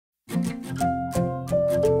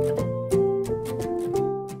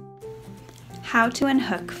How to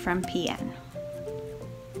unhook from PN.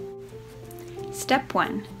 Step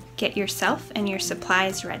 1. Get yourself and your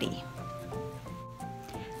supplies ready.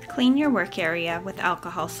 Clean your work area with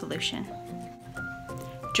alcohol solution.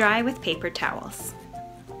 Dry with paper towels.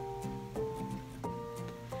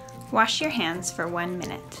 Wash your hands for 1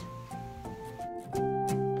 minute.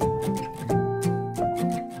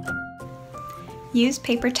 Use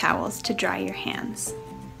paper towels to dry your hands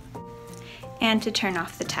and to turn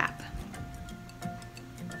off the tap.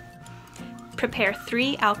 Prepare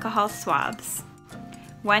 3 alcohol swabs,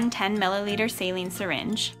 1 10 milliliter saline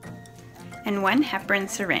syringe, and 1 heparin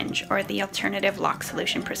syringe or the alternative lock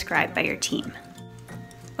solution prescribed by your team.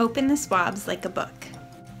 Open the swabs like a book.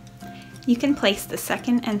 You can place the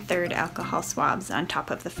second and third alcohol swabs on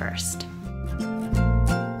top of the first.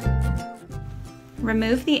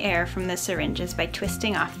 Remove the air from the syringes by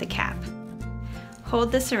twisting off the cap.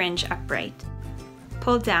 Hold the syringe upright.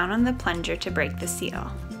 Pull down on the plunger to break the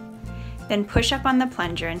seal. Then push up on the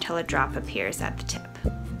plunger until a drop appears at the tip.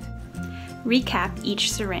 Recap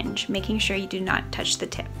each syringe, making sure you do not touch the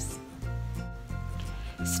tips.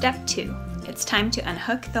 Step 2. It's time to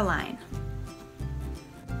unhook the line.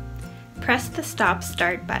 Press the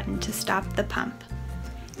stop-start button to stop the pump.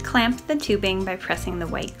 Clamp the tubing by pressing the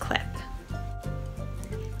white clip.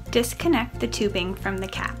 Disconnect the tubing from the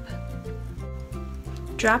cap.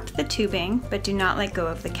 Drop the tubing, but do not let go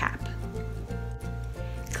of the cap.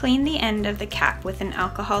 Clean the end of the cap with an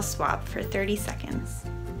alcohol swab for 30 seconds.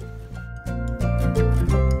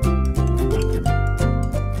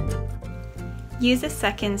 Use a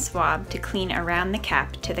second swab to clean around the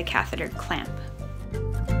cap to the catheter clamp.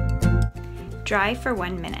 Dry for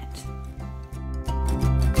 1 minute.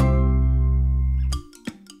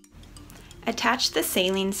 Attach the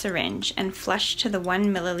saline syringe and flush to the 1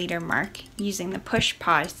 milliliter mark using the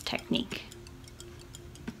push-pause technique.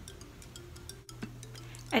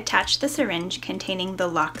 Attach the syringe containing the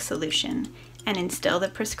lock solution and instill the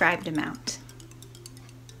prescribed amount.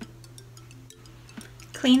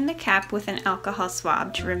 Clean the cap with an alcohol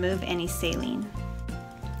swab to remove any saline.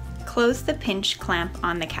 Close the pinch clamp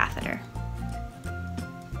on the catheter.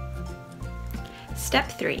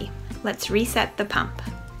 Step 3. Let's reset the pump.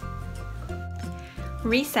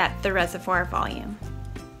 Reset the reservoir volume.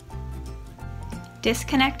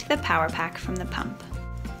 Disconnect the power pack from the pump.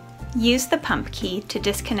 Use the pump key to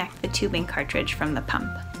disconnect the tubing cartridge from the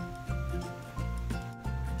pump.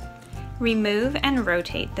 Remove and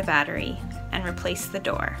rotate the battery and replace the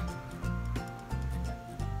door.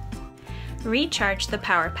 Recharge the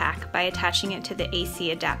power pack by attaching it to the AC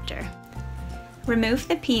adapter. Remove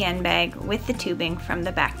the PN bag with the tubing from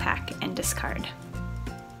the backpack and discard.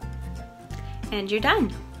 And you're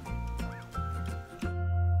done!